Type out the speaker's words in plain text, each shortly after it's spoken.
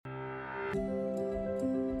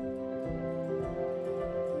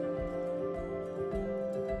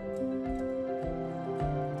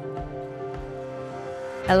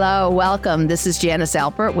Hello, welcome. This is Janice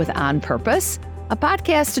Alpert with On Purpose, a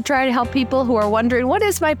podcast to try to help people who are wondering, what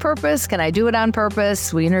is my purpose? Can I do it on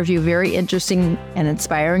purpose? We interview very interesting and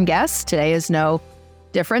inspiring guests. Today is no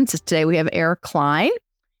difference. Today we have Eric Klein,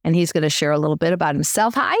 and he's going to share a little bit about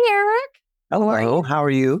himself. Hi, Eric. Hello, how are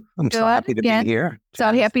you? I'm Good. so happy to be here.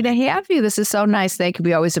 So happy to have you. This is so nice. Thank you.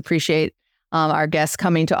 We always appreciate our guests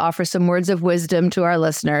coming to offer some words of wisdom to our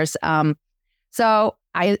listeners.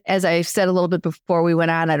 As I said a little bit before we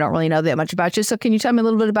went on, I don't really know that much about you. So can you tell me a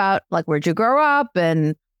little bit about, like, where'd you grow up and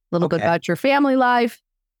a little bit about your family life?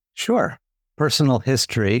 Sure. Personal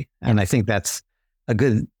history. And I think that's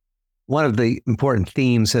one of the important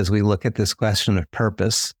themes as we look at this question of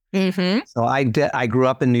purpose. Mm-hmm. So I grew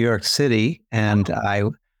up in New York City, and I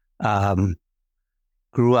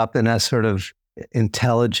grew up in a sort of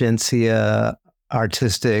intelligentsia,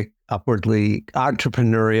 artistic, upwardly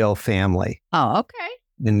entrepreneurial family. Oh, okay.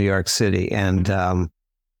 In New York City. And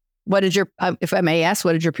what did if I may ask,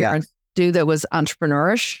 what did your parents do that was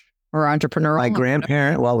entrepreneurish or entrepreneurial?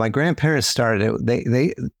 My grandparents started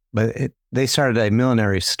it. They started a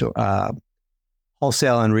millinery store,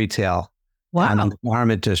 wholesale and retail. Wow. In the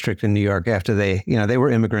garment district in New York after they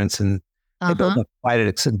were immigrants, and they built up quite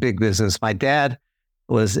a big business. My dad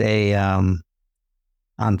was on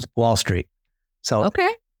Wall Street. So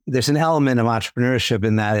there's an element of entrepreneurship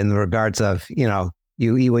in that, in the regards of,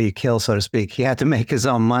 you eat what you kill, so to speak. He had to make his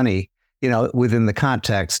own money, within the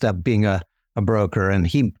context of being a broker. And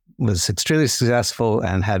he was extremely successful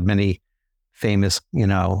and had many famous,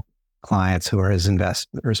 clients who are his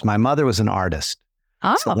investors. My mother was an artist.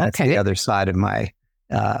 Oh, so that's the other side of my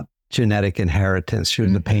genetic inheritance. She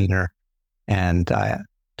was a painter, and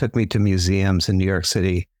took me to museums in New York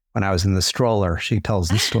City when I was in the stroller. She tells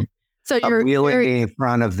the story. So you're wheeling in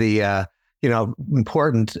front of the,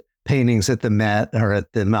 important paintings at the Met or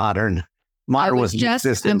at the Modern. Was just.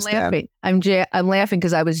 I'm laughing. I'm laughing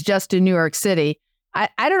because I was just in New York City. I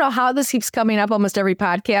don't know how this keeps coming up almost every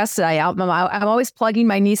podcast. I'm always plugging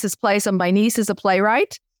my niece's play. So my niece is a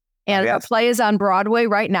playwright, and her play is on Broadway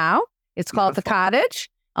right now. It's called The Cottage,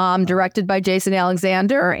 directed by Jason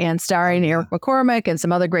Alexander and starring Eric McCormick and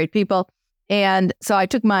some other great people. And so I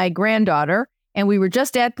took my granddaughter, and we were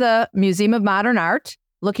just at the Museum of Modern Art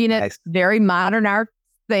looking at very modern art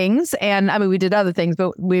things. And I mean, we did other things,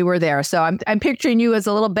 but we were there. So I'm picturing you as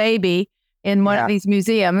a little baby in one of these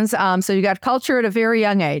museums. So you got culture at a very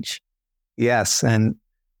young age. Yes. And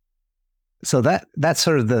so that's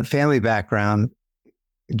sort of the family background.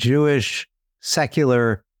 Jewish,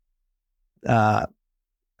 secular,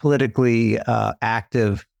 politically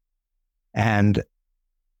active. And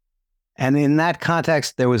in that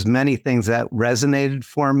context, there was many things that resonated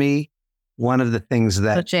for me. One of the things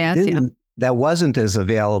that wasn't as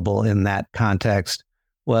available in that context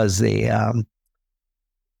was the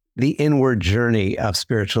inward journey of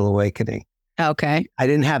spiritual awakening. Okay. I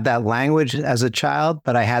didn't have that language as a child,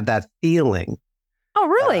 but I had that feeling. Oh,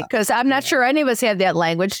 really? Because I'm not sure any of us had that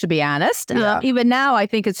language, to be honest. Even now, I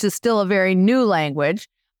think it's just still a very new language.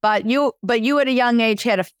 But you at a young age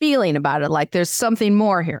had a feeling about it, like there's something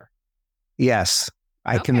more here. Yes.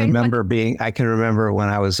 I can remember when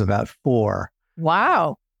I was about 4.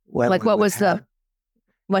 Wow.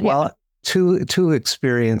 Two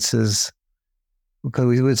experiences, because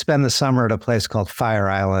we would spend the summer at a place called Fire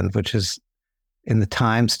Island, which is in the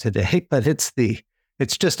Times today, but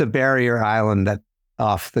it's just a barrier island that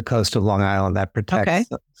off the coast of Long Island that protects,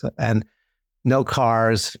 and no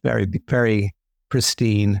cars, very, very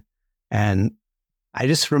pristine. And I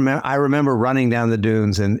remember running down the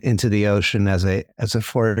dunes and into the ocean as a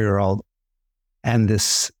 4-year-old, and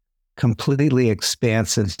this completely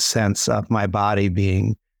expansive sense of my body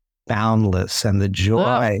being boundless, and the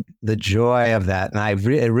joy of that. And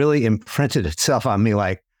it really imprinted itself on me,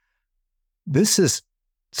 like, this is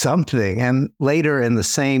something. And later in the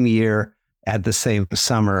same year, at the same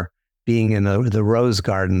summer, being in the rose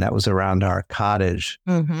garden that was around our cottage,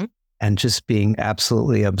 and just being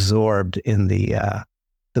absolutely absorbed in the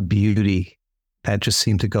beauty that just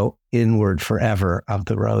seemed to go inward forever of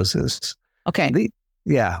the roses. Okay.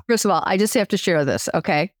 First of all, I just have to share this.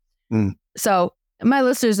 Okay. So my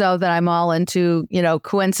listeners know that I'm all into,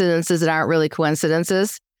 coincidences that aren't really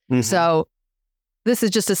coincidences. Mm-hmm. So this is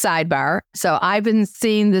just a sidebar. So I've been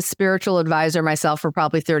seeing this spiritual advisor myself for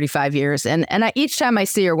probably 35 years. And each time I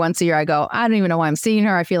see her once a year, I go, I don't even know why I'm seeing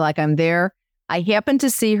her. I feel like I'm there. I happened to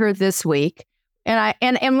see her this week. And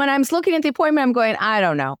when I was looking at the appointment, I'm going, I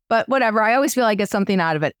don't know, but whatever. I always feel I get something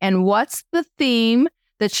out of it. And what's the theme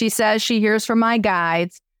that she says she hears from my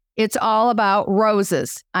guides? It's all about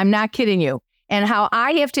roses. I'm not kidding you. and how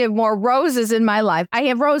I have to have more roses in my life. I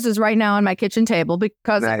have roses right now on my kitchen table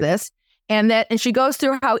because of this. And she goes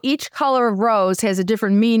through how each color of rose has a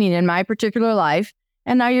different meaning in my particular life.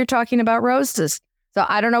 And now you're talking about roses. So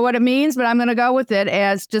I don't know what it means, but I'm going to go with it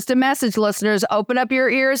as just a message, listeners. Open up your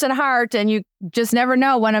ears and heart, and you just never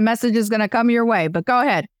know when a message is going to come your way. But go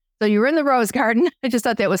ahead. So you were in the rose garden. I just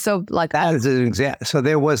thought that was so like that. That is an example. So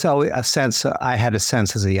there was always a sense, I had a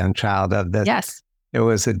sense as a young child of that. Yes. There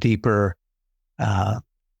was a deeper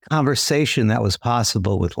conversation that was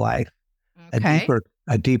possible with life,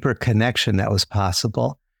 a deeper connection that was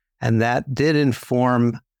possible. And that did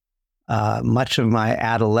inform much of my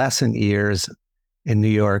adolescent years in New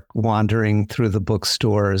York, wandering through the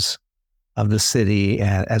bookstores of the city,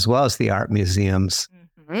 as well as the art museums,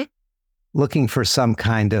 looking for some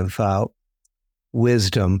kind of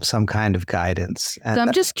wisdom, some kind of guidance. And so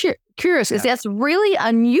I'm just curious, because that's really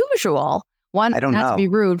unusual. One, I don't know. To be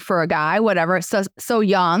rude for a guy, whatever, so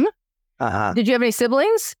young. Did you have any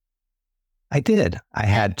siblings? I did. I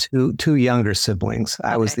had two younger siblings.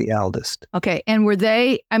 I was the eldest. Okay. And were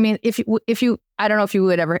they, I mean, if you, I don't know if you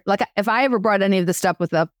would ever, like if I ever brought any of this stuff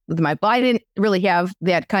with my, I didn't really have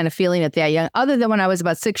that kind of feeling at that young, other than when I was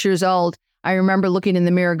about 6 years old. I remember looking in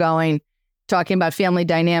the mirror talking about family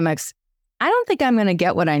dynamics. I don't think I'm going to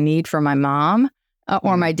get what I need from my mom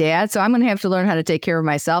or my dad. So I'm going to have to learn how to take care of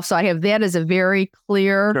myself. So I have that as a very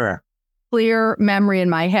clear memory in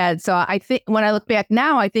my head. So I think when I look back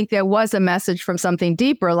now, I think there was a message from something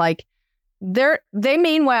deeper, like they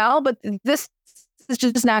mean well, but this is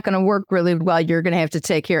just not going to work really well. You're going to have to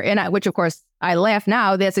take care. Which of course I laugh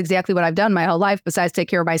now. That's exactly what I've done my whole life. Besides take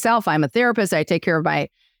care of myself, I'm a therapist. I take care of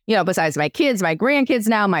besides my kids, my grandkids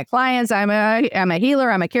now, my clients, I'm a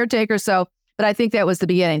healer, I'm a caretaker. So, but I think that was the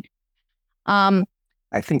beginning.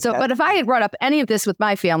 I think so. But if I had brought up any of this with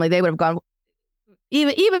my family, they would have gone,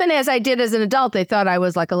 even as I did as an adult, they thought I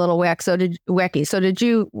was like a little wacky.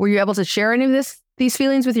 So were you able to share any of these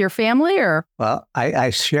feelings with your family, or? Well, I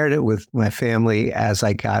shared it with my family as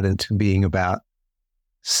I got into being about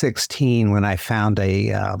 16, when I found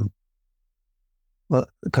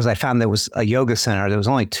because I found there was a yoga center. There was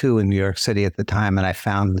only 2 in New York City at the time, and I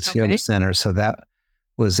found this yoga center. So that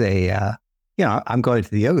was I'm going to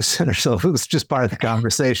the yoga center. So it was just part of the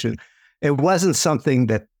conversation. It wasn't something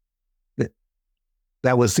that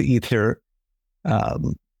was either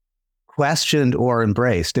questioned or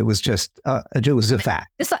embraced. It was just, it was a fact.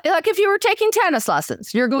 It's like if you were taking tennis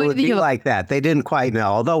lessons, you're going to the yoga. Like that. They didn't quite know.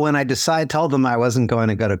 Although when I told them I wasn't going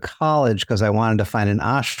to go to college because I wanted to find an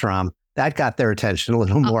ashram, that got their attention a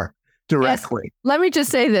little more directly. Yes. Let me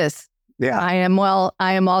just say this. Yeah. I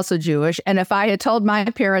am also Jewish. And if I had told my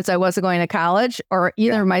parents I wasn't going to college, or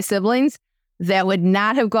either of my siblings, that would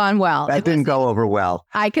not have gone well. That didn't go over well.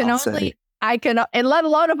 And let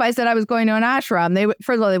alone if I said I was going to an ashram,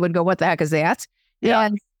 first of all, they would go, what the heck is that? Yeah.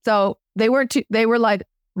 And so they were like,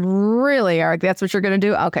 really, Eric, that's what you're going to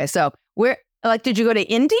do? Okay. So did you go to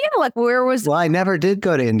India? Like where was? Well, I never did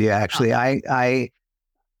go to India, actually. I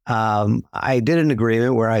did an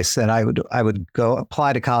agreement where I said I would go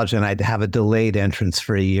apply to college, and I'd have a delayed entrance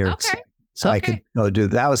for a year. Okay. So I could go do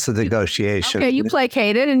that. Was the negotiation. Okay. You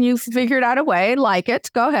placated and you figured out a way, like it.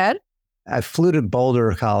 Go ahead. I flew to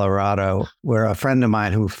Boulder, Colorado, where a friend of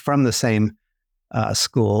mine who from the same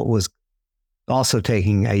school was also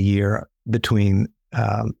taking a year between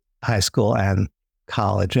high school and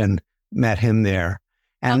college, and met him there.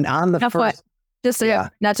 And on the first...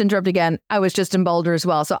 Not to interrupt again, I was just in Boulder as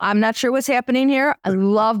well. So I'm not sure what's happening here. I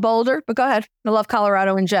love Boulder, but go ahead. I love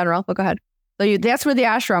Colorado in general, but go ahead. So that's where the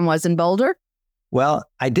ashram was, in Boulder? Well,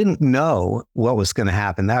 I didn't know what was going to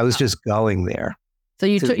happen. I was just going there. So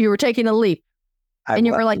you were taking a leap, and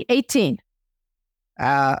you were like 18.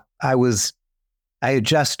 I had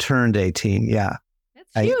just turned 18. Yeah.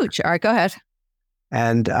 That's huge. All right, go ahead.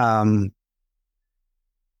 And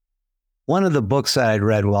one of the books that I'd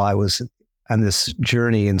read while I was on this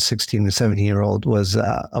journey in 16 and 17-year-old was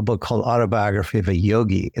a book called Autobiography of a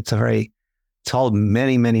Yogi. It's sold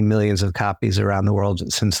many, many millions of copies around the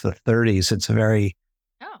world since the 30s. It's a very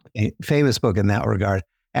famous book in that regard.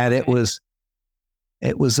 And it was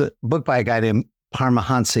a book by a guy named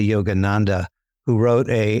Paramahansa Yogananda, who wrote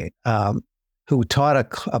who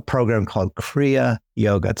taught a program called Kriya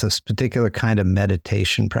Yoga. It's a particular kind of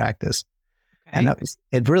meditation practice. And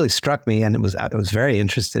it really struck me, and I was very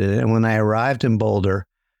interested in it. And when I arrived in Boulder,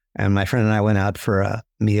 and my friend and I went out for a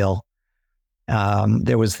meal,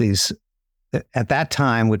 there was at that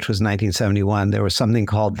time, which was 1971, there was something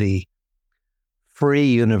called the Free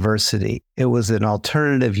University. It was an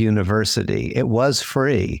alternative university. It was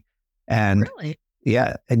free. And really?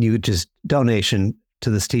 Yeah. And you just donation to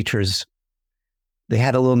this teacher's they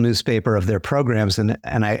had a little newspaper of their programs, and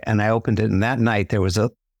I opened it, and that night there was a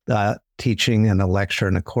teaching and a lecture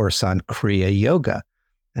and a course on Kriya Yoga.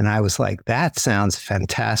 And I was like, that sounds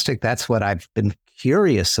fantastic. That's what I've been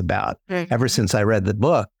curious about ever since I read the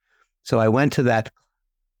book. So I went to that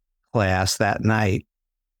class that night,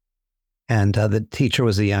 and the teacher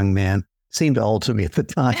was a young man, seemed old to me at the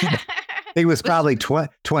time. He was probably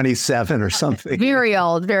 27 or something. Very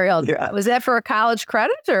old, very old. Yeah. Was that for a college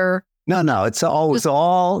credit or? No, it's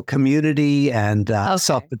all community and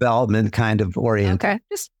self-development kind of oriented. Okay,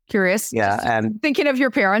 just curious. Yeah, just and thinking of your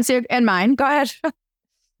parents and mine. Go ahead.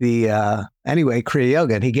 Anyway, Kriya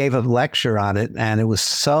Yoga, and he gave a lecture on it, and it was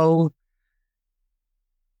so,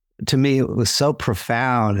 to me, it was so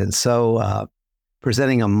profound and so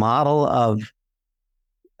presenting a model of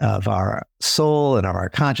our soul and of our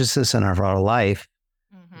consciousness and of our life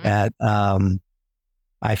that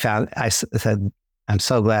I said, I'm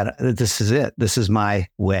so glad that this is it. This is my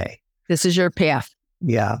way. This is your path.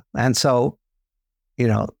 Yeah. And so,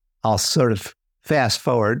 I'll sort of fast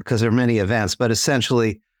forward because there are many events, but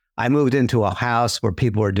essentially I moved into a house where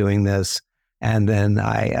people were doing this. And then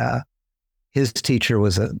his teacher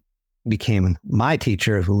became my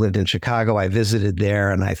teacher who lived in Chicago. I visited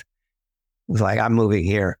there and I was like, I'm moving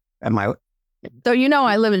here. So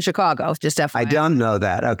I live in Chicago, just FYI. I don't know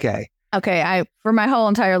that. Okay. Okay. For my whole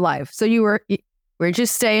entire life. So where'd you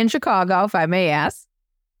stay in Chicago, if I may ask?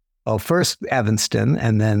 Oh, first Evanston,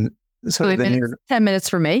 and then 10 minutes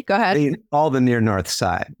for me. Go ahead. All the near north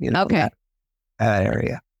side, okay. That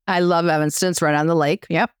area. I love Evanston. It's right on the lake.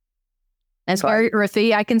 Yep. It's very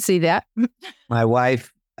earthy. I can see that. My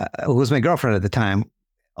wife, who was my girlfriend at the time,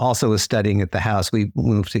 also was studying at the house. We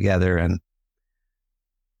moved together, and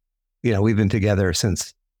we've been together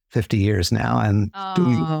since 50 years now, and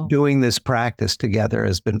doing this practice together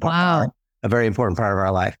has been a very important part of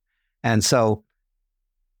our life. And so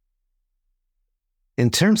in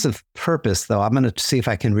terms of purpose, though, I'm going to see if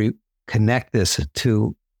I can reconnect this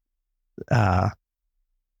to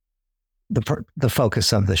the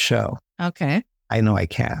focus of the show. Okay. I know I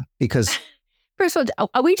can, because first of all,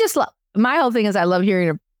 my whole thing is I love hearing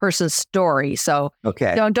a person's story. So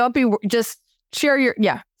don't be, just share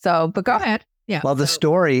but go ahead. Yeah. Well, the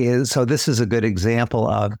story is, so this is a good example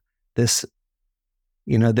of this.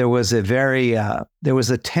 There was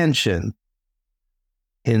a tension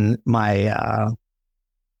in my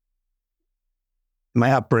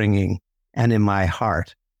upbringing and in my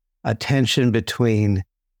heart, a tension between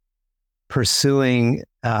pursuing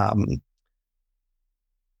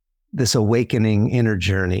this awakening inner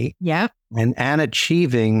journey, and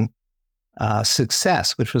achieving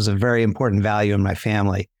success, which was a very important value in my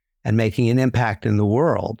family, and making an impact in the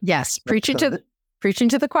world. Yes, preaching to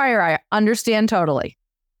the choir. I understand totally.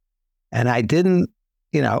 And I didn't,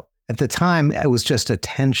 at the time, it was just a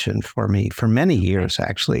tension for me for many years,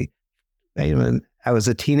 actually. I was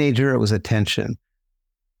a teenager, it was a tension.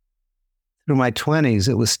 Through my 20s,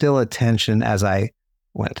 it was still a tension as I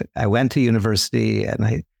went to university,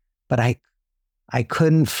 but I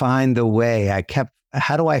couldn't find the way.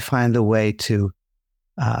 How do I find the way to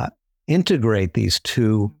integrate these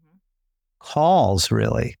two calls,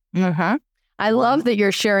 really? I love that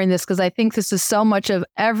you're sharing this, because I think this is so much of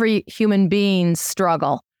every human being's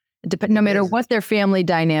struggle, no matter what their family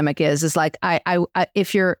dynamic is. It's like,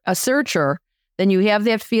 if you're a searcher, then you have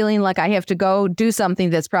that feeling like I have to go do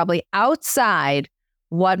something that's probably outside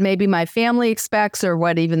what maybe my family expects or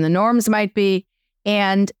what even the norms might be.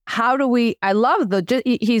 And how do I love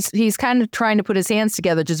he's kind of trying to put his hands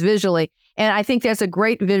together just visually. And I think that's a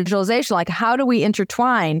great visualization. Like, how do we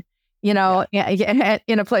intertwine, in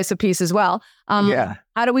a place of peace as well?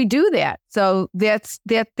 How do we do that? So that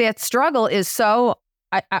struggle is so,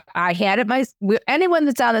 I had it. Anyone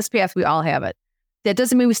that's on this path, we all have it. That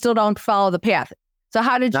doesn't mean we still don't follow the path. So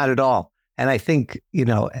how did you? Not at all. And I think,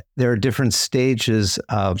 there are different stages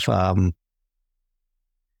of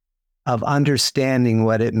understanding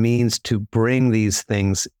what it means to bring these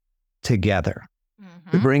things together,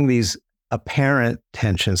 to bring these apparent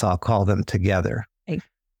tensions, I'll call them, together. I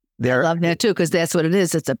love that too, because that's what it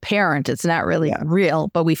is. It's apparent. It's not really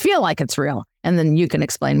real, but we feel like it's real. And then you can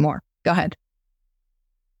explain more. Go ahead.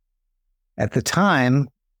 At the time,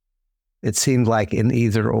 it seemed like an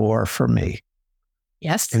either or for me.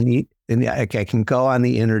 Yes. And I can go on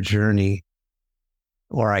the inner journey,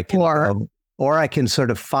 or I can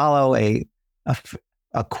sort of follow a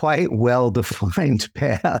quite well-defined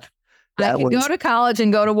path. I can go to college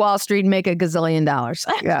and go to Wall Street and make $1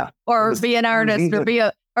 gazillion. Yeah. Or be an artist,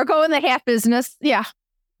 or go in the hat business. Yeah.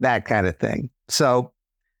 That kind of thing. So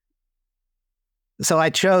I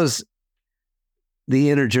chose the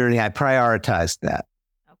inner journey, I prioritized that.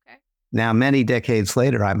 Okay. Now, many decades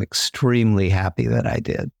later, I'm extremely happy that I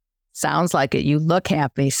did. Sounds like it. You look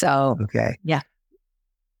happy. So, okay. Yeah.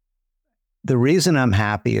 The reason I'm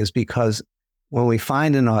happy is because when we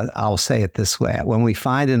find I'll say it this way, when we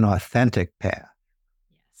find an authentic path,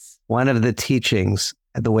 Yes. One of the teachings,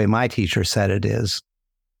 the way my teacher said it is,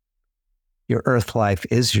 your earth life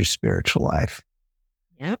is your spiritual life.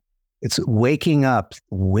 Yep. It's waking up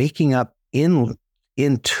into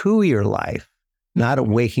your life, not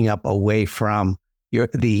waking up away from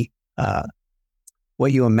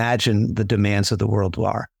what you imagine the demands of the world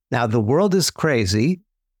are. Now, the world is crazy.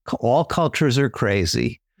 All cultures are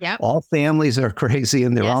crazy. Yep. All families are crazy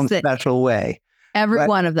in their own special way. Every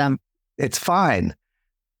one of them. It's fine.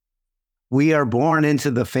 We are born into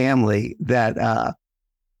the family that,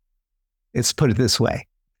 let's put it this way.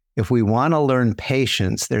 If we want to learn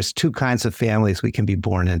patience, there's two kinds of families we can be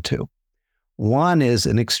born into. One is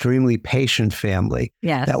an extremely patient family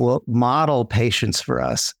that will model patience for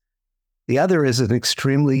us. The other is an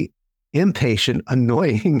extremely impatient,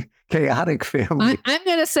 annoying, chaotic family. I'm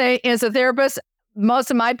going to say, as a therapist,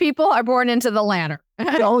 most of my people are born into the latter.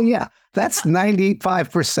 Oh, yeah. That's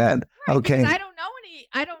 95%. Right, okay. I don't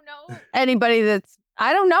know anybody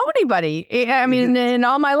I don't know anybody. I mean, in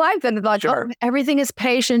all my life, that like, Sure. Everything is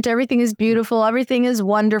patient, everything is beautiful, everything is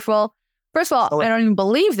wonderful. First of all, I don't even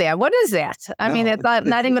believe that. What is that? I mean, it's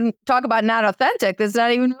not even talk about not authentic. It's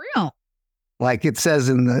not even real. Like it says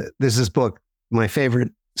there's this book, my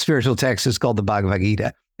favorite spiritual text is called the Bhagavad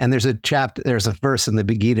Gita. And there's a verse in the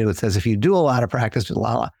Gita that says, if you do a lot of practice with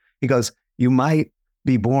Lala, he goes, you might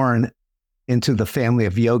be born into the family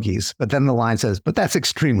of yogis. But then the line says, but that's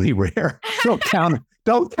extremely rare. Don't count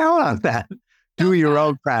on that. Do your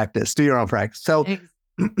own practice. So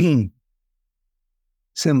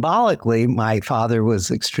symbolically, my father was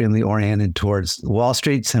extremely oriented towards Wall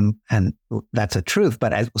Street, and that's a truth,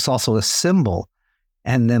 but it was also a symbol.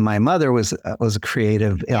 And then my mother was a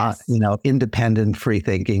creative, independent,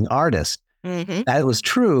 free-thinking artist. Mm-hmm. That was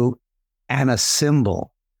true, and a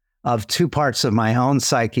symbol of two parts of my own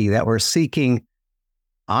psyche that were seeking,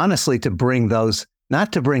 honestly, to bring those,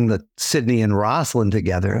 not to bring the Sydney and Rosalind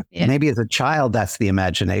together. Yeah. Maybe as a child, that's the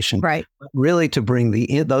imagination, right? But really, to bring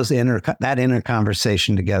that inner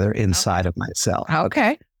conversation together inside of myself.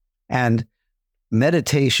 Okay. And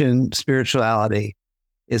meditation, spirituality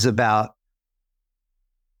is about.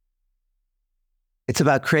 It's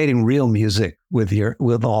about creating real music with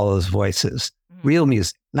all those voices, real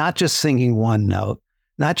music, not just singing one note,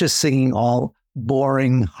 not just singing all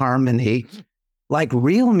boring harmony. Like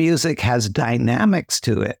real music has dynamics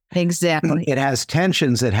to it. Exactly. It has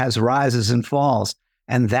tensions, it has rises and falls.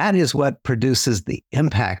 And that is what produces the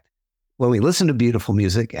impact when we listen to beautiful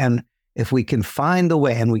music. And if we can find the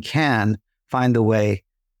way, and we can find the way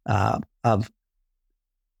I'm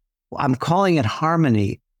calling it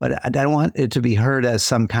harmony, but I don't want it to be heard as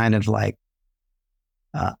some kind of like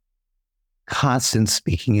constant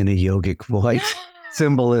speaking in a yogic voice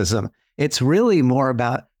symbolism. It's really more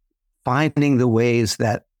about finding the ways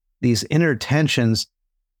that these inner tensions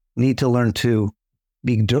need to learn to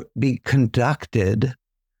be conducted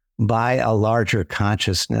by a larger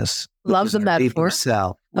consciousness. Love the metaphor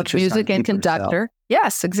of music and conductor.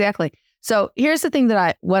 Yes, exactly. So here's the thing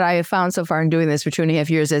what I have found so far in doing this for 2.5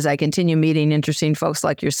 years as I continue meeting interesting folks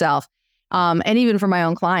like yourself. And even for my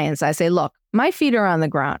own clients, I say, look, my feet are on the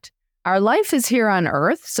ground. Our life is here on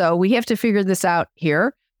earth. So we have to figure this out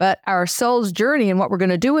here. But our soul's journey and what we're going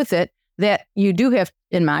to do with it, that you do have,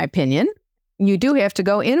 in my opinion, you do have to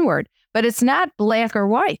go inward. But it's not black or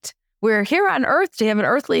white. We're here on earth to have an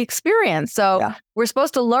earthly experience. So we're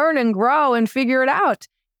supposed to learn and grow and figure it out.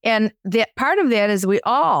 And that part of that is we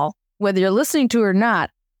all, whether you're listening to it or not,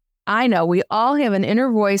 I know we all have an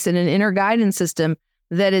inner voice and an inner guidance system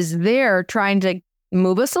that is there trying to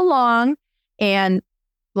move us along and,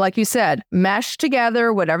 like you said, mesh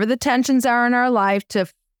together whatever the tensions are in our life to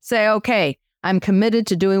say, okay, I'm committed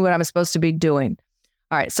to doing what I'm supposed to be doing.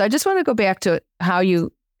 All right. So I just want to go back to how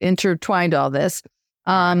you intertwined all this.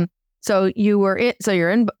 So you're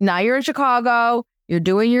in Chicago, you're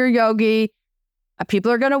doing your yogi.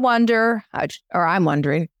 People are going to wonder, I'm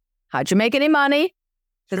wondering, how'd you make any money?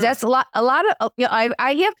 Because that's a lot of,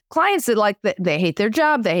 I have clients that they hate their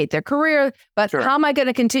job, they hate their career, but how am I going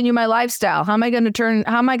to continue my lifestyle? How am I going to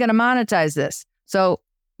monetize this? So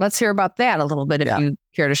let's hear about that a little bit if you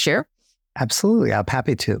care to share. Absolutely. I'm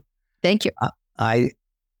happy to. Thank you. I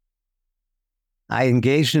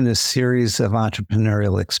engaged in a series of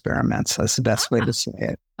entrepreneurial experiments. That's the best way to say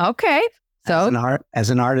it. Okay. So as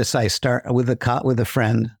an artist, I start with a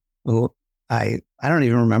friend who I don't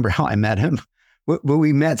even remember how I met him, but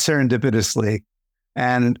we met serendipitously,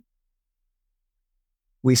 and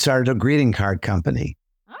we started a greeting card company.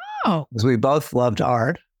 Oh, Because we both loved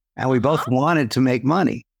art and we both wanted to make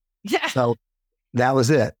money. yeah. So that was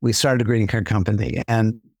it. We started a greeting card company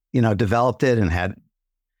and, developed it and had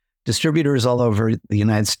distributors all over the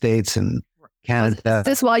United States and Canada. Is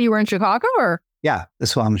this while you were in Chicago or? Yeah,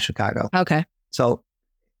 this while I'm in Chicago. Okay. So,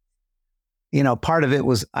 part of it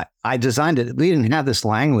was I designed it. We didn't have this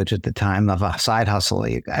language at the time of a side hustle.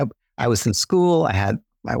 I was in school. I had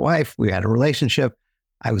my wife. We had a relationship.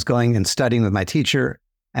 I was going and studying with my teacher.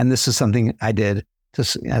 And this is something I did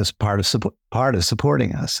as part of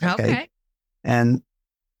supporting us. Okay. And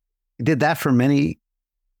I did that for many,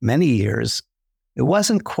 many years. It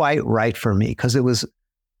wasn't quite right for me because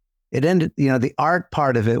it ended, the art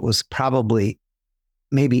part of it was probably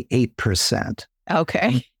maybe 8%.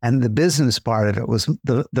 Okay. And the business part of it was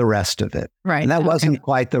the rest of it. Right. And that wasn't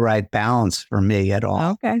quite the right balance for me at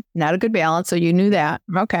all. Okay. Not a good balance. So you knew that.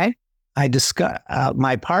 Okay. I discussed,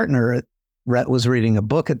 my partner was reading a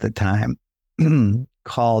book at the time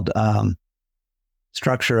called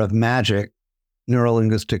Structure of Magic,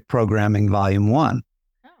 Neurolinguistic Programming, Volume 1.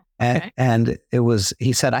 Oh, okay. And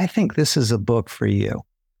he said, I think this is a book for you.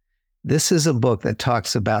 This is a book that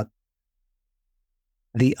talks about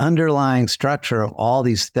the underlying structure of all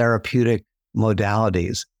these therapeutic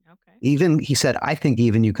modalities. Okay. He said, I think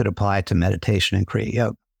even you could apply it to meditation and Kriya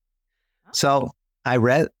Yoga. Oh. So I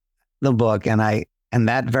read the book and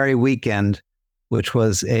that very weekend, which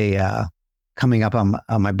was coming up on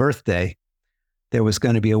my birthday, there was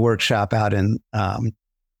going to be a workshop out in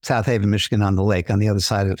South Haven, Michigan, on the lake on the other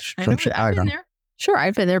side from Chicago. I've been there. Sure,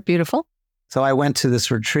 I've been there. Beautiful. So I went to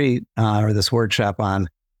this retreat or this workshop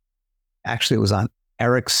it was on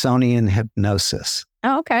Ericksonian hypnosis.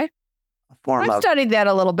 Oh, okay. I studied that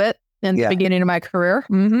a little bit in the beginning of my career.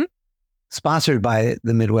 Mm-hmm. Sponsored by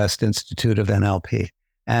the Midwest Institute of NLP.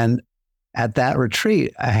 At that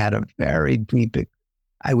retreat, I had a very deep.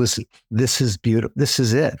 This is beautiful. This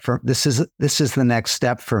is it. This is the next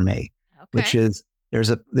step for me, which is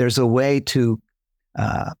there's a way to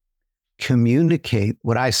communicate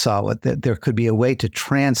what I saw. There could be a way to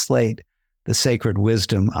translate the sacred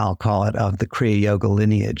wisdom, I'll call it, of the Kriya Yoga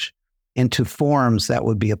lineage into forms that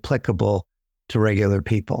would be applicable to regular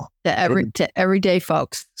people, to everyday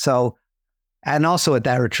folks. So, and also at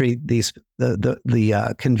that retreat, the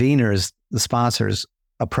conveners, the sponsors,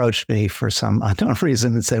 approached me for some unknown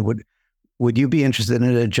reason and said, "Would you be interested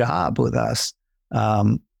in a job with us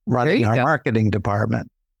running our marketing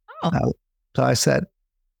department?" Oh. So I said,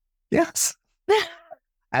 "Yes,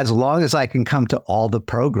 as long as I can come to all the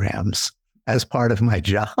programs as part of my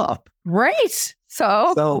job." Right.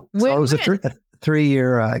 So it was a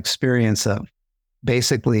 3-year experience of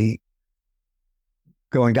basically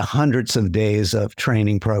going to hundreds of days of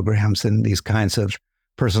training programs in these kinds of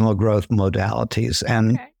personal growth modalities.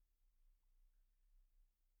 And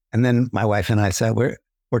then my wife and I said, we're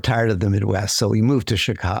tired of the Midwest. So we moved to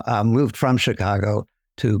Chicago, moved from Chicago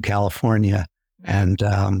to California. And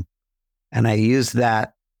I used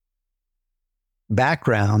that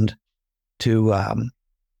background to,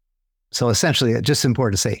 so essentially, it's just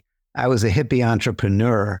important to say, I was a hippie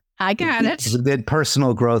entrepreneur. I got it. Did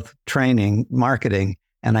personal growth training, marketing,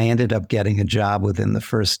 and I ended up getting a job within the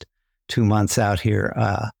first 2 months out here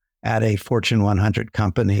at a Fortune 100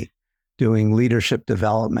 company doing leadership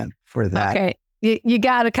development for that. Okay. You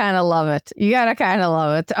got to kind of love it.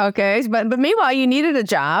 Okay. But meanwhile, you needed a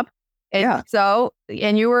job. And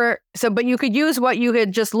but you could use what you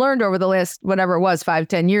had just learned over the last, whatever it was,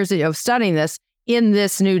 5-10 years of studying this in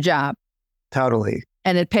this new job. Totally.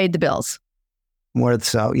 And it paid the bills. More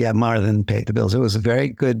than paid the bills. It was a very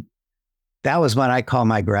good, that was what I call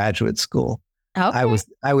my graduate school. Okay.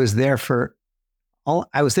 I was there for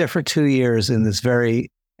 2 years in this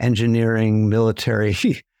very engineering, military,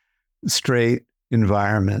 straight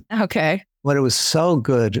environment. Okay. But it was so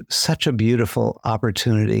good, such a beautiful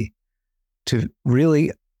opportunity to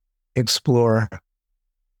really explore,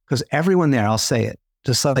 because everyone there, I'll say it,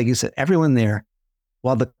 just like you said, everyone there,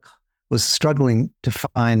 was struggling to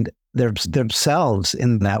find themselves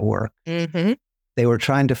in that work. Mm-hmm. They were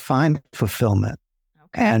trying to find fulfillment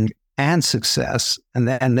and success, and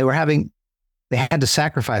they had to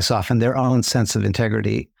sacrifice often their own sense of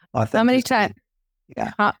integrity. How many times?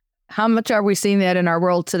 Yeah. How much are we seeing that in our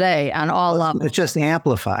world today on all levels? It's just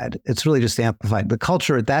amplified. It's really just amplified. The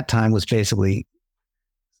culture at that time was basically,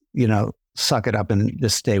 suck it up and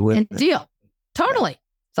just stay with it. Deal. Totally.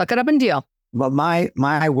 Suck it up and deal. But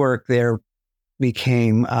my work there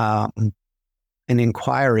became an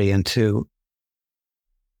inquiry into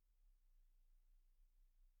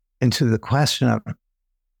into the question of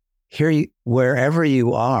wherever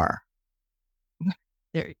you are,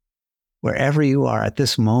 wherever you are at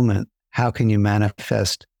this moment, how can you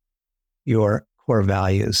manifest your core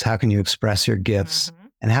values? How can you express your gifts?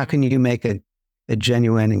 And how can you make a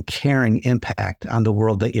genuine and caring impact on the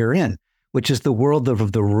world that you're in, which is the world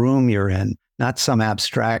of the room you're in, not some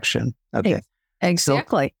abstraction. Okay.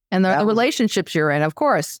 Exactly. So, and the relationships you're in, of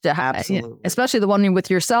course, absolutely. Especially the one with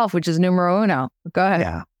yourself, which is numero uno. Go ahead.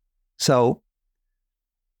 Yeah. So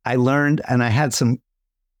I learned, and I had some,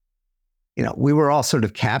 we were all sort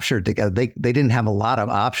of captured together. They didn't have a lot of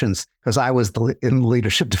options because I was in the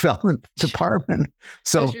leadership development department.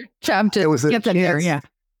 So it was get them there, yeah.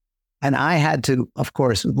 And I had to, of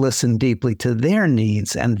course, listen deeply to their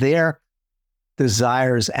needs and their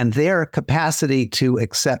desires and their capacity to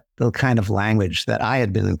accept the kind of language that I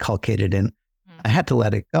had been inculcated in. I had to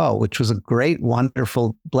let it go, which was a great,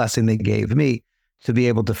 wonderful blessing they gave me to be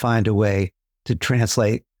able to find a way to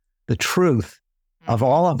translate the truth of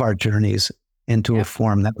all of our journeys into a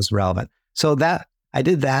form that was relevant. So that I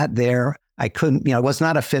did that there. I couldn't, it was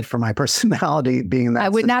not a fit for my personality being that. I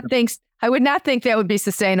would not think that would be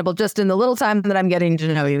sustainable just in the little time that I'm getting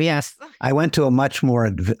to know you. Yes. I went to a much more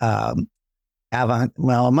a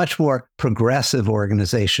much more progressive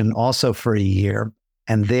organization also for a year.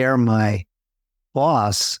 And there my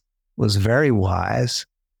boss was very wise.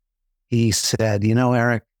 He said,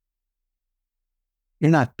 Eric,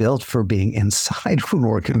 you're not built for being inside an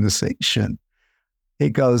organization. He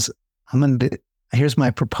goes, here's my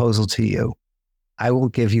proposal to you. I will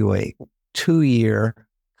give you a 2-year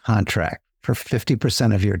contract for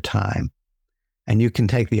 50% of your time. And you can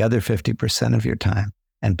take the other 50% of your time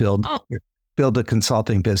and build a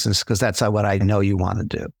consulting business because that's what I know you want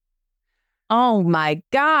to do. Oh my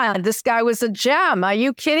God, this guy was a gem. Are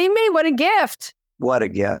you kidding me? What a gift. What a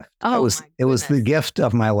gift. Oh, it was the gift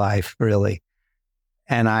of my life, really.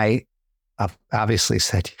 And I obviously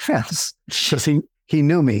said yes, because he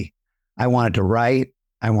knew me. I wanted to write,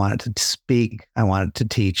 I wanted to speak, I wanted to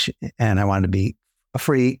teach, and I wanted to be a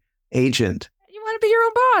free agent. You want to be your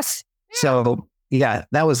own boss. Yeah. So yeah,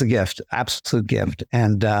 that was a gift, absolute gift.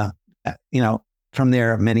 And, from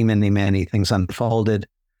there, many, many, many things unfolded.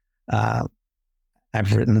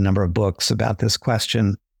 I've written a number of books about this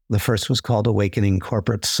question. The first was called Awakening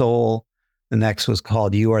Corporate Soul. The next was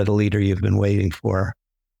called You Are the Leader You've Been Waiting For,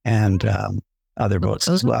 and other books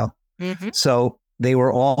as well. Mm-hmm. So they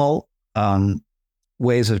were all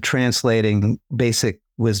ways of translating basic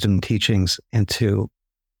wisdom teachings into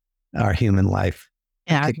our human life,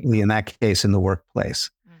 particularly in that case in the workplace.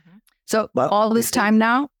 Mm-hmm. So all this time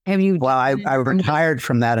now, have you? Well, I retired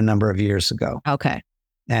from that a number of years ago. Okay.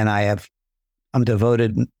 And I'm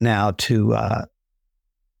devoted now to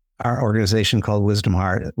our organization called Wisdom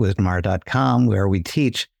Heart, wisdomheart.com, where we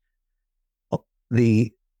teach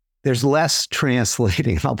there's less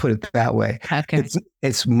translating, I'll put it that way. Okay.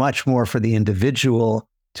 It's much more for the individual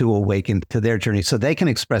to awaken to their journey so they can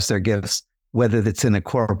express their gifts, whether it's in a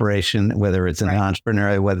corporation, whether it's in an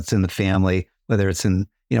entrepreneur, whether it's in the family, whether it's in,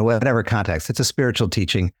 whatever context. It's a spiritual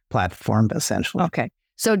teaching platform, essentially. Okay.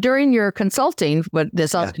 So during your consulting, you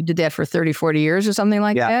did that for 30, 40 years or something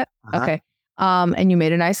like that? Uh-huh. Okay. And you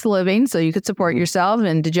made a nice living so you could support yourself.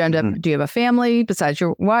 And did you end up, do you have a family besides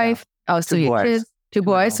your wife? Yeah. Oh, so you have kids, two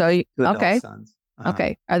boys. So okay. Sons. Uh-huh.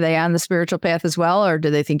 Okay. Are they on the spiritual path as well? Or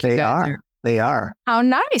do they think you guys are? They are. How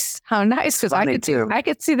nice. How nice. Because I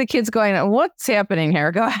could see the kids going, what's happening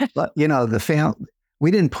here? Go ahead. But, the family,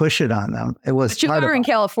 we didn't push it on them. It was but you are in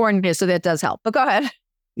California, so that does help. But go ahead.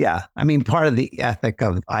 Yeah. I mean, part of the ethic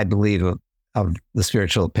I believe, of the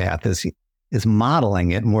spiritual path is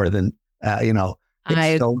modeling it more than,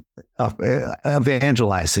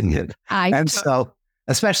 evangelizing it. So,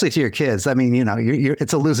 especially to your kids, I mean,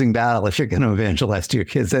 it's a losing battle if you're going to evangelize to your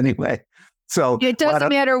kids anyway. So it doesn't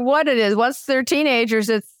matter what it is. Once they're teenagers,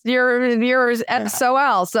 it's your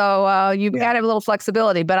SOL. So you've got to have a little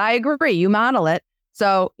flexibility. But I agree, you model it.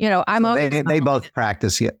 So they both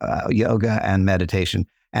practice yoga and meditation.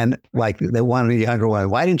 And like the younger one,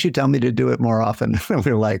 why didn't you tell me to do it more often? And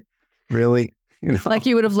we're like, really? Like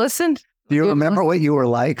you would have listened? Do you remember what you were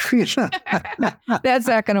like? That's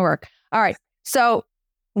not going to work. All right. So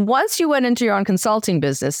once you went into your own consulting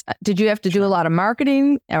business, did you have to do a lot of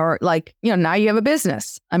marketing or now you have a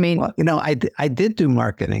business? I mean, well, I did do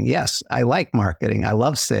marketing. Yes. I like marketing. I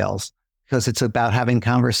love sales because it's about having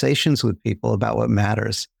conversations with people about what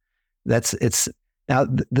matters. Now,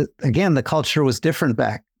 again, the culture was different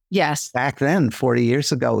back then, 40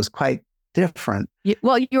 years ago, was quite different. You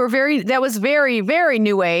were that was very, very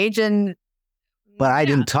new age. But I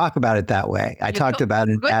didn't talk about it that way. I talked about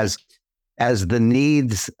it as the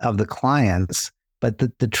needs of the clients. But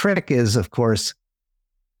the trick is, of course,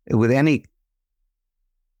 the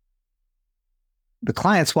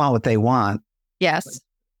clients want what they want. Yes.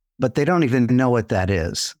 But they don't even know what that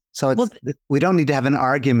is. So we don't need to have an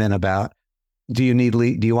argument about, do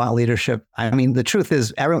you want leadership? I mean, the truth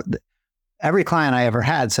is every client I ever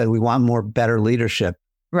had said, we want better leadership.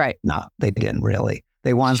 Right. No, they didn't really.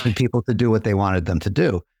 They wanted people to do what they wanted them to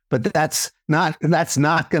do. But that's not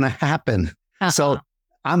going to happen. So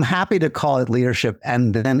I'm happy to call it leadership,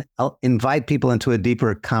 and then I'll invite people into a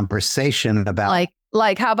deeper conversation about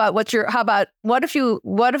how about what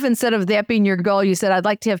if instead of that being your goal, you said, I'd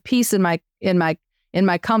like to have peace in my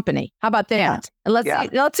company. How about that? Yeah. And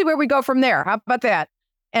let's see where we go from there. How about that?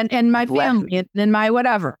 And my family and my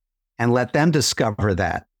whatever. And let them discover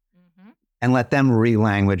that. And let them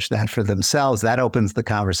relanguage that for themselves. That opens the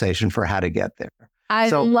conversation for how to get there. I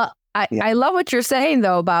love what you're saying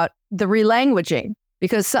though about the relanguaging,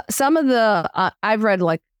 because some of the I've read,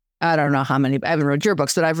 like, I don't know how many, I haven't read your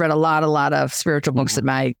books, but I've read a lot of spiritual books in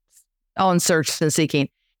my own search and seeking.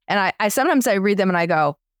 And I sometimes I read them and I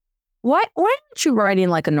go, why aren't you writing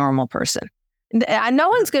like a normal person? No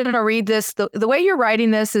one's going to read this. The way you're writing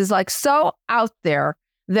this is like so out there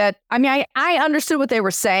that, I mean, I understood what they were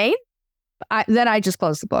saying. Then I just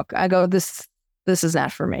closed the book. I go, this is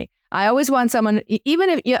not for me. I always want someone, even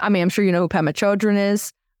if, I'm sure you know who Pema Chodron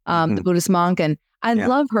is, the Buddhist monk. And I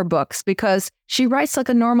love her books because she writes like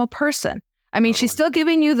a normal person. I mean, she's still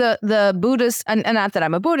giving you the Buddhist, and not that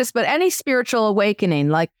I'm a Buddhist, but any spiritual awakening.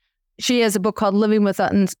 Like, she has a book called Living with,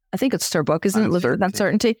 I think it's her book, isn't it? Living with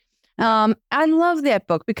Uncertainty. I love that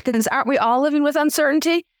book because aren't we all living with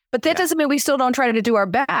uncertainty? But that doesn't mean we still don't try to do our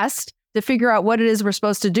best to figure out what it is we're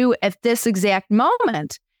supposed to do at this exact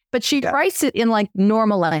moment. But she writes it in like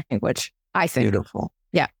normal language, I think. Beautiful.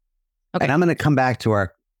 Yeah. Okay. And I'm going to come back to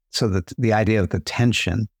the idea of the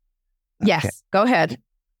tension. Yes. Okay. Go ahead.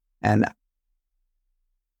 And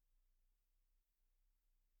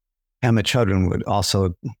Pema Chodron would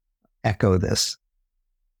also echo this.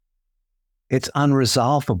 It's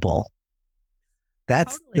unresolvable.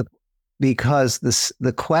 That's totally. Because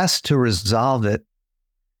the quest to resolve it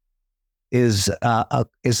is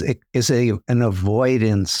an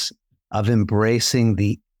avoidance of embracing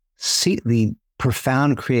the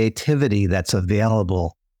profound creativity that's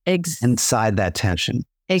available inside that tension.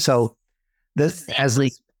 So this, as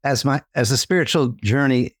the spiritual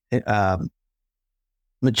journey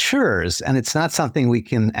matures, and it's not something we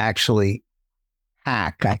can actually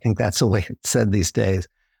hack. I think that's the way it's said these days.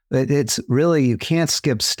 But it's really, you can't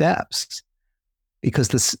skip steps because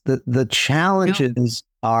the challenges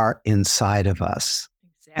are inside of us.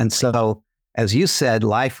 Exactly. And so, as you said,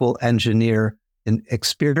 life will engineer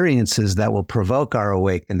experiences that will provoke our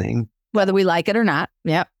awakening. Whether we like it or not.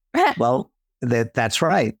 Yep. Well, that's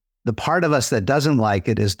right. The part of us that doesn't like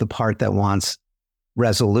it is the part that wants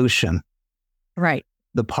resolution. Right.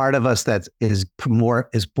 The part of us that is more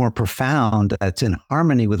profound, that's in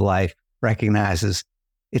harmony with life, recognizes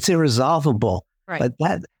it's irresolvable. Right.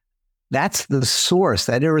 But that's the source.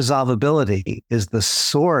 That irresolvability is the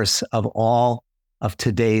source of all of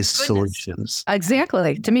today's solutions.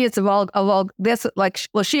 Exactly. To me, it's of all. That's like,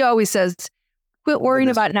 well, she always says, quit worrying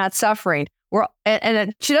about not suffering.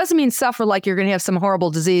 And she doesn't mean suffer like you're going to have some horrible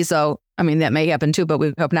disease. So, I mean, that may happen too, but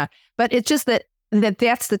we hope not. But it's just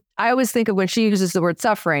that's I always think of when she uses the word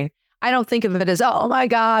suffering, I don't think of it as, oh my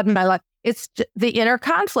God, my life. It's the inner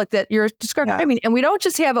conflict that you're describing. Yeah. I mean, and we don't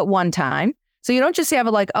just have it one time. So you don't just have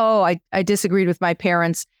it like, oh, I disagreed with my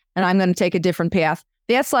parents and I'm going to take a different path.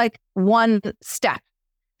 That's like one step.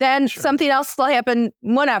 Then something else will happen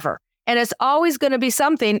whenever. And it's always going to be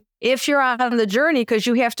something if you're on the journey, because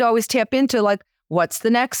you have to always tap into like, what's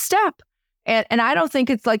the next step? And I don't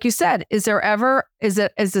think it's like you said, is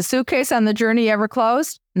the suitcase on the journey ever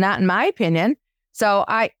closed? Not in my opinion. So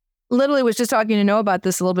I literally was just talking to Noah about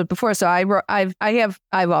this a little bit before. So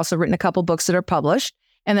I've also written a couple books that are published.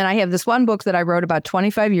 And then I have this one book that I wrote about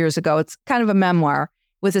 25 years ago. It's kind of a memoir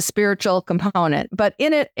with a spiritual component, but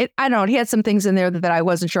in it I don't know, it had some things in there that I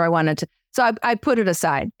wasn't sure I wanted to. So I put it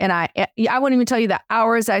aside, and I wouldn't even tell you the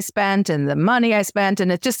hours I spent and the money I spent,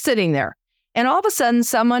 and it's just sitting there. And all of a sudden,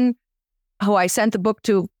 someone who I sent the book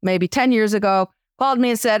to maybe 10 years ago called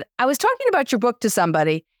me and said, I was talking about your book to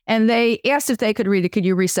somebody, and they asked if they could read it. Could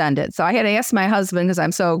you resend it? So I had to ask my husband, because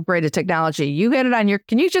I'm so great at technology. You had it on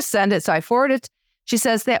can you just send it? So I forwarded it. She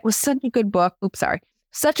says, that was such a good book. Oops, sorry.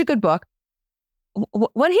 Such a good book.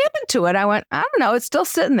 What happened to it? I went, I don't know. It's still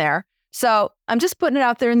sitting there. So I'm just putting it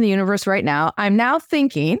out there in the universe right now. I'm now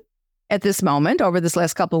thinking at this moment over this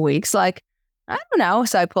last couple of weeks, like, I don't know.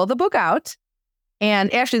 So I pulled the book out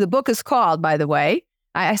And actually the book is called, by the way,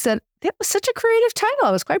 I said, that was such a creative title.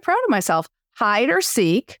 I was quite proud of myself. Hide or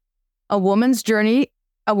Seek, a woman's journey.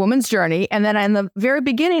 And then in the very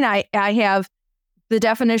beginning, I have the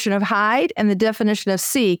definition of hide and the definition of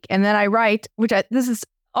seek. And then I write, this is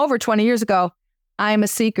over 20 years ago, I am a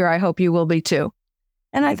seeker. I hope you will be too.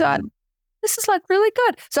 And I thought, this is like really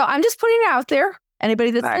good. So I'm just putting it out there.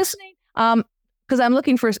 Anybody that's listening, because I'm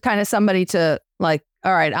looking for kind of somebody to like,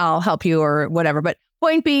 all right, I'll help you or whatever. But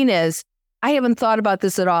point being is, I haven't thought about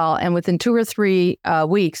this at all. And within 2 or 3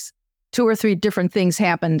 weeks, 2 or 3 different things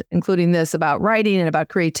happened, including this about writing and about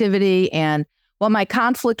creativity. And what my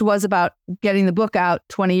conflict was about getting the book out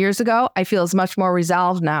 20 years ago, I feel is much more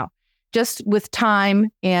resolved now, just with time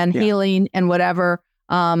and healing and whatever.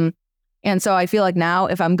 And so I feel like now,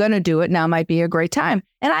 if I'm going to do it, now might be a great time.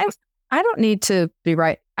 And I don't need to be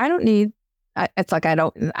right. It's like I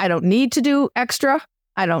don't need to do extra.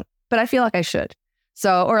 But I feel like I should.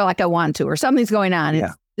 So, or like I want to, or something's going on.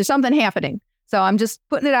 Yeah. There's something happening. So I'm just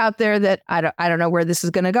putting it out there that I don't know where this is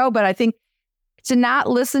going to go, but I think to not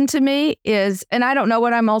listen to me is, and I don't know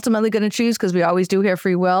what I'm ultimately going to choose because we always do have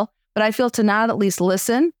free will, but I feel to not at least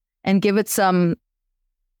listen and give it some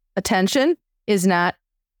attention it's not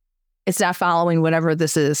following whatever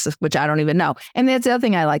this is, which I don't even know. And that's the other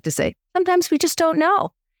thing I like to say. Sometimes we just don't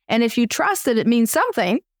know. And if you trust that it means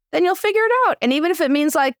something, then you'll figure it out. And even if it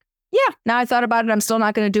means like, yeah, now I thought about it, I'm still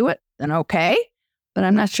not going to do it, then okay. But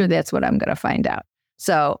I'm not sure that's what I'm going to find out.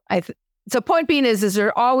 So so point being is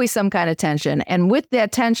there always some kind of tension. And with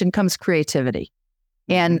that tension comes creativity.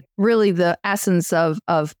 And really the essence of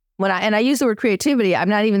when I use the word creativity, I'm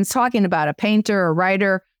not even talking about a painter or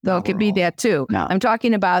writer, though it could be that too. No. I'm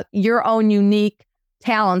talking about your own unique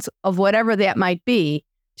talents of whatever that might be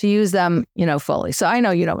to use them, fully. So I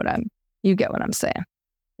know you get what I'm saying.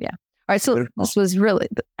 Yeah. All right. So this was really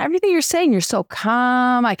everything you're saying. You're so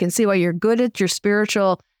calm. I can see why you're good at your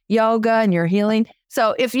spiritual yoga and your healing.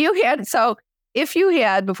 So if you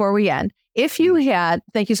had, before we end,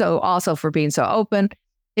 thank you so also for being so open.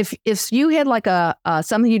 If you had like a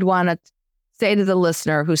something you'd want to say to the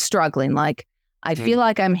listener who's struggling, like, I feel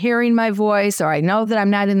like I'm hearing my voice, or I know that I'm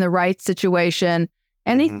not in the right situation.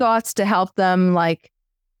 Any thoughts to help them, like,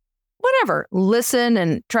 whatever, listen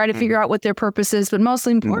and try to figure out what their purpose is. But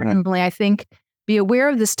mostly importantly, I think, be aware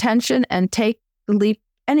of this tension and take the leap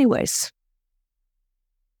anyways.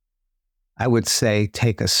 I would say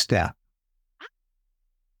take a step.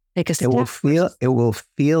 Take a step. It will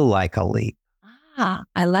feel like a leap.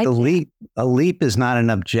 I like the leap. A leap is not an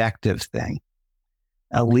objective thing.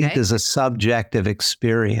 A leap is a subjective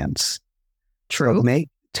experience. True.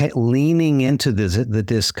 So leaning into the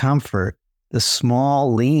discomfort. The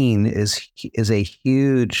small lean is a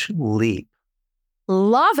huge leap.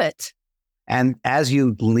 Love it. And as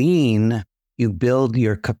you lean, you build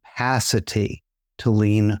your capacity to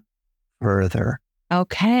lean further.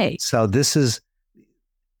 Okay. So this is,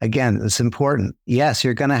 again, it's important. Yes,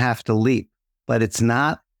 you're going to have to leap, but it's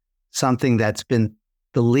not something the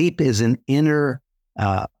leap is an inner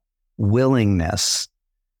willingness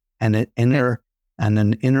and an inner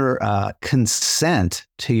consent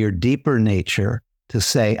to your deeper nature to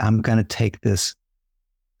say, I'm going to take this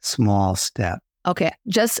small step. Okay.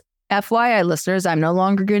 Just FYI, listeners, I'm no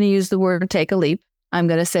longer going to use the word take a leap. I'm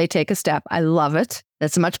going to say take a step. I love it.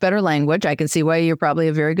 That's much better language. I can see why you're probably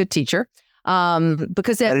a very good teacher.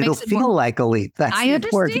 Because it'll feel like a leap. That's the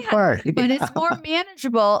important part. But it's more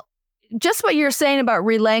manageable. Just what you're saying about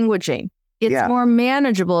relanguaging. It's more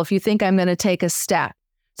manageable if you think I'm going to take a step.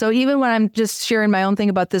 So even when I'm just sharing my own thing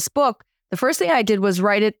about this book, the first thing I did was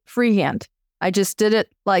write it freehand. I just did it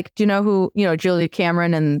like, do you know who, Julia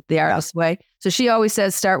Cameron and The Artist's Way? So she always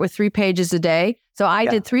says, start with 3 pages a day. So I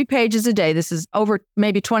did 3 pages a day. This is over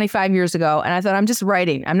maybe 25 years ago. And I thought, I'm just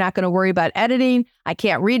writing. I'm not going to worry about editing. I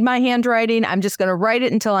can't read my handwriting. I'm just going to write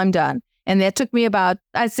it until I'm done. And that took me about,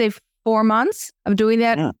 I'd say 4 months of doing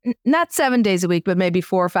that. Not 7 days a week, but maybe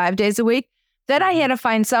 4 or 5 days a week. Then I had to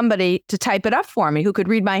find somebody to type it up for me who could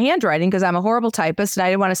read my handwriting because I'm a horrible typist and I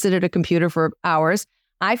didn't want to sit at a computer for hours.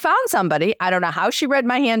 I found somebody. I don't know how she read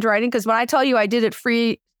my handwriting because when I tell you I did it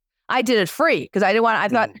free because I didn't want, I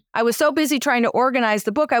thought I was so busy trying to organize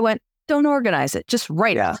the book. I went, don't organize it, just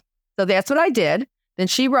write it. So that's what I did. Then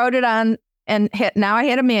she wrote it on and now I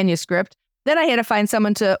had a manuscript. Then I had to find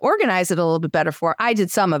someone to organize it a little bit better for. I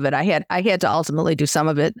did some of it. I had to ultimately do some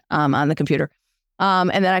of it on the computer.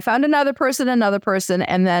 And then I found another person.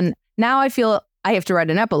 And then now I feel I have to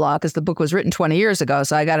write an epilogue because the book was written 20 years ago.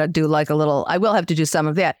 So I got to do I will have to do some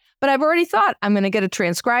of that. But I've already thought I'm going to get a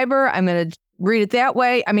transcriber. I'm going to read it that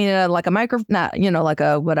way. I mean, like a like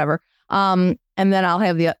a whatever. And then I'll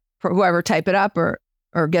have the whoever type it up or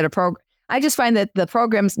get a program. I just find that the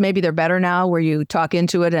programs, maybe they're better now where you talk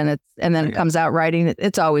into it and then it comes out writing.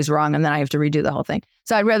 It's always wrong. And then I have to redo the whole thing.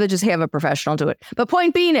 So I'd rather just have a professional do it. But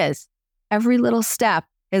point being is every little step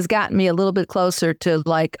has gotten me a little bit closer to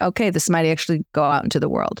like, okay, this might actually go out into the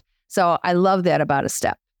world. So I love that about a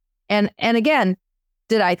step. And again,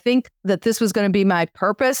 did I think that this was going to be my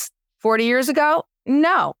purpose 40 years ago?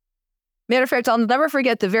 No. Matter of fact, I'll never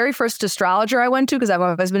forget the very first astrologer I went to, because I've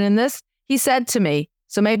always been in this. He said to me,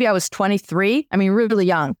 so maybe I was 23. I mean, really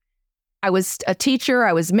young. I was a teacher.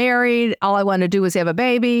 I was married. All I wanted to do was have a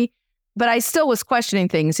baby, but I still was questioning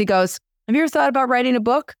things. He goes, have you ever thought about writing a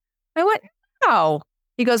book? I went, no.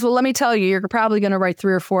 He goes, well, let me tell you, you're probably going to write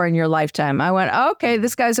 3 or 4 in your lifetime. I went, okay,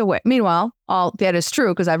 this guy's away. Meanwhile, all that is true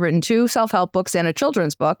because I've written 2 self-help books and a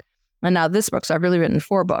children's book. And now this book. So I've really written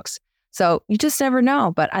 4 books. So you just never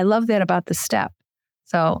know. But I love that about the step.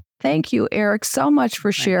 So thank you, Eric, so much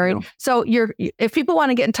for sharing. So if people want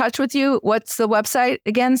to get in touch with you, what's the website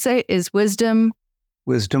again? Say is wisdomheart.com.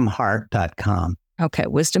 Okay,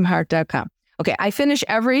 wisdomheart.com. Okay, I finish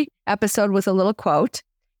every episode with a little quote.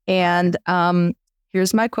 And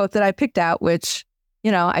here's my quote that I picked out, which,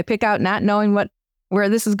 I pick out not knowing where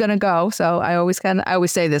this is going to go. So I always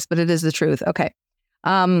say this, but it is the truth. Okay.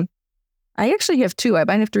 I actually have 2. I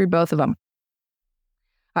might have to read both of them.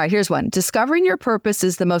 All right, here's one. Discovering your purpose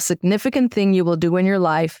is the most significant thing you will do in your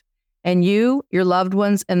life, and you, your loved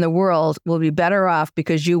ones, and the world will be better off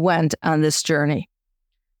because you went on this journey.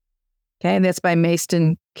 Okay, and that's by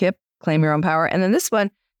Maston Kipp, Claim Your Own Power. And then this one,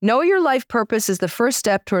 know your life purpose is the first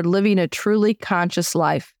step toward living a truly conscious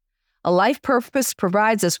life. A life purpose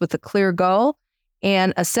provides us with a clear goal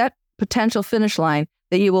and a set potential finish line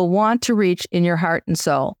that you will want to reach in your heart and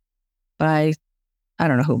soul. By I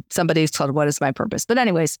don't know who. Somebody's called What Is My Purpose? But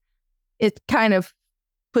anyways, it kind of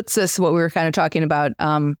puts us, what we were kind of talking about,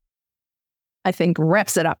 I think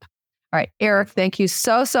wraps it up. All right, Eric, thank you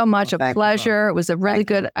so much. A pleasure. It was a really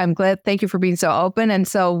good, I'm glad. Thank you for being so open and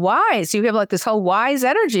so wise. You have like this whole wise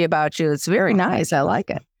energy about you. It's very nice. I like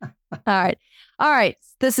it. All right.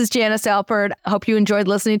 This is Janice Alpert. I hope you enjoyed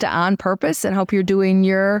listening to On Purpose and hope you're doing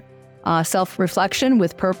your self-reflection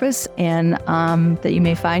with purpose and that you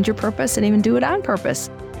may find your purpose and even do it on purpose.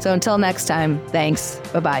 So until next time, thanks.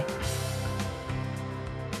 Bye-bye.